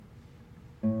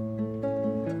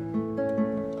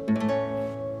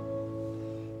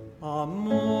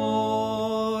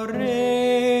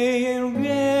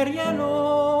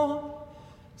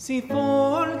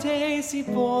si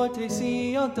forte,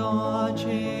 si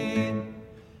audace,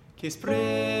 che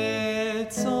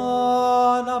sprezza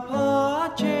la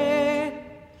pace,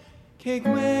 che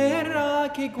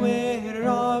guerra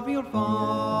viol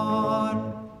far,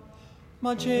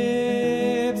 ma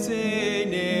cepse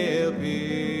nel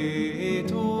petto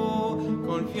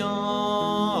con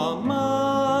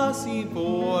fiamma si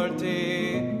forte,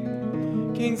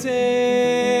 che in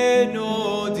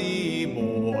seno di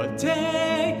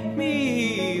morte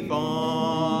mi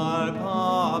fa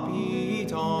palpitar.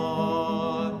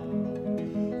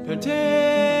 Per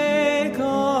te,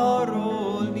 Carolina,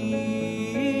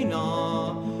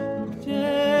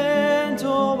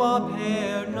 tento a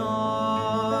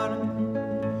pernar.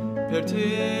 Per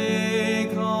te,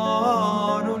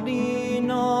 Carolina,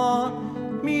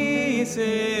 mi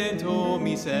sento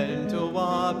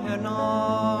a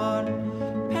pernar.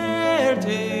 Per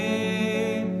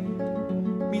te,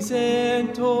 mi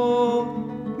sento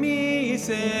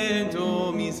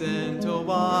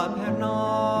a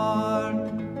pernar.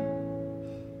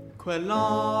 Quel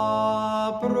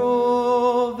labbro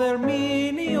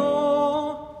verminio,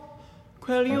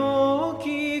 quegli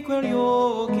occhi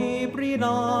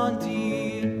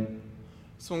brillanti,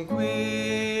 son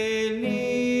quelli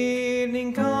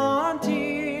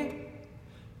l'incanti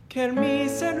che mi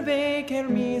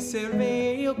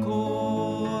serve il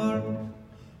cor,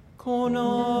 con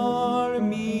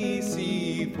armi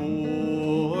si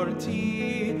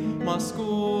forti, ma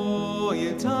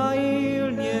ascolta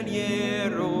il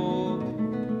guerriero,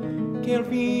 che il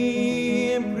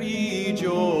fin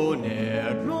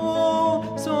prigioniero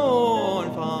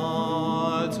son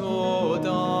fatto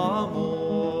d'amor.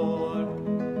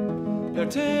 Per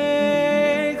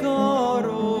te,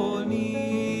 Carolina,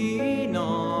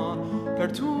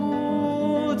 per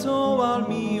tutto al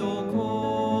mio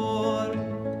cor.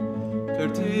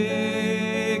 Per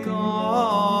te,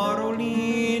 Carolina,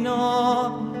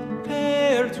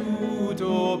 per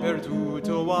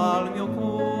tutto al mio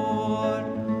cor.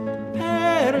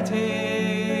 Per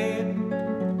te,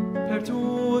 per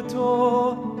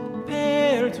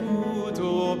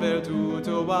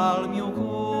tutto al mio cor.